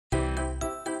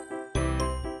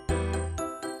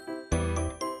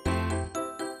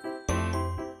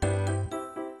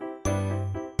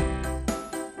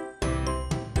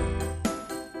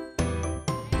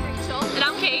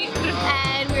And I'm Kate.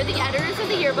 And we're the editors of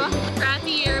the yearbook. Throughout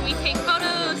the year, we take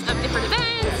photos of different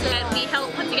events, and we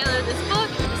help put together this book.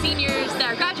 The seniors that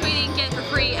are graduating get for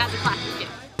free as a class gift.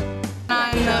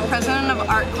 I'm the president of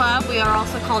Art Club. We are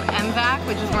also called MVAC,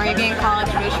 which is Moravian College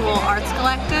Visual Arts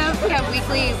Collective. We have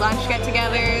weekly lunch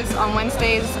get-togethers on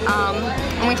Wednesdays,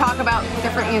 and we talk about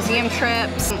different museum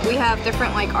trips. We have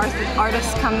different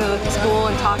artists come to the school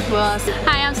and talk to us.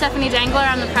 Hi, I'm Stephanie Dangler.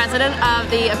 I'm the president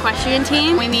of the equestrian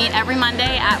team. We meet every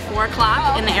Monday at 4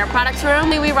 o'clock in the Air Products room.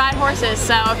 We ride horses,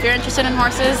 so if you're interested in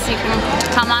horses, you can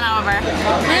come on over.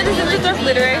 We're the Düsseldorf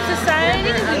Literary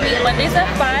Society. We meet Mondays at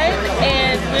 5,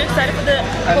 and we're excited for the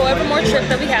Poe Evermore trip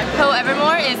that we have. Poe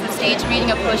Evermore is the stage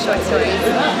reading of Poe short stories.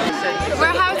 We're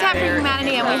Habitat for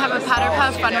Humanity, and we have a Powder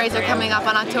Puff fundraiser coming up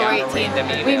on October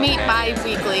 18th. We meet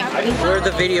bi-weekly. We're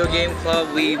the video game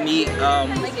club. We meet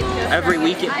every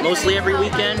weekend, mostly every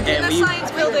weekend. And in the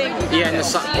science building. Yeah, in the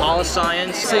Hall of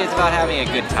Science. Mostly it's about having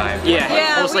a good time.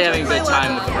 Yeah, mostly having a good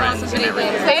time with friends and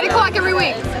everything. 8 o'clock every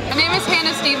week. My name is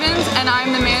Hannah Stevens, and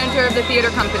I'm the manager of the theater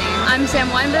company. I'm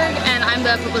Sam Weinberg, and I'm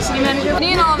the publicity manager. I've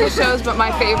seen all of the shows, but my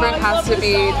favorite has to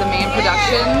be the main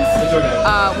productions.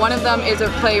 One of them is a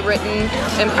play written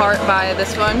in part by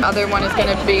this one. The other one is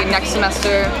going to be next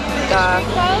semester,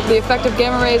 The Effect of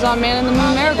Gamma Rays on Man in the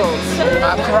Moon Marigolds.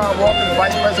 I'm Karan Walker, the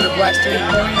Vice President of Black Student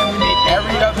Union. We meet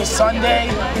every other Sunday,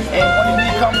 and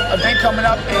one event coming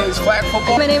up is flag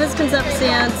football. My name is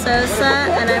Concepcion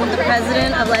Sosa, and I'm the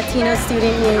president of Latino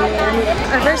Student Union.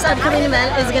 Our first upcoming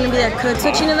event is going to be a code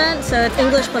switching event, so it's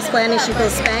English plus Spanish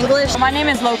equals Spanglish. My name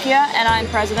is Lokia, and I'm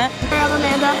president. I'm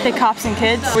Amanda. The Cops and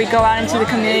Kids. We go out into the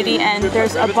community, and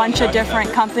there's a bunch of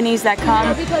different companies that come,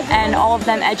 and all of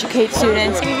them educate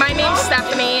students. My name's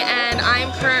Stephanie, and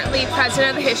I'm currently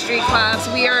president of the History Club.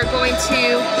 So we are going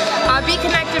to be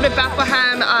connected with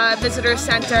Bethlehem Visitor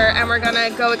Center, and we're going to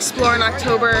go explore in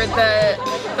October the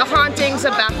hauntings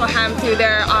of Bethlehem through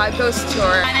their ghost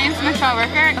tour. My name is Michelle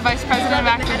Rickert, the Vice President of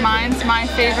Active Minds. My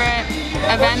favorite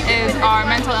event is our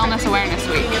Mental Illness Awareness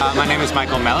Week. My name is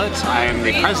Michael Mellett. I am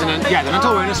the president. Yeah, the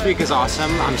Mental Awareness Week is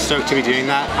awesome. I'm stoked to be doing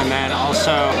that. And then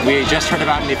also, we just heard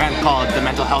about an event called the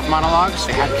Mental Health Monologues.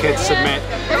 They had kids submit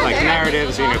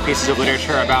narratives, pieces of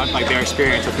literature about their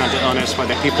experience with mental illness,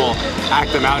 whether people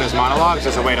act them out as monologues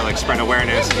as a way to spread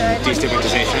awareness and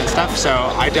destigmatization and stuff. So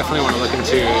I definitely want to look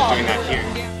into doing that here.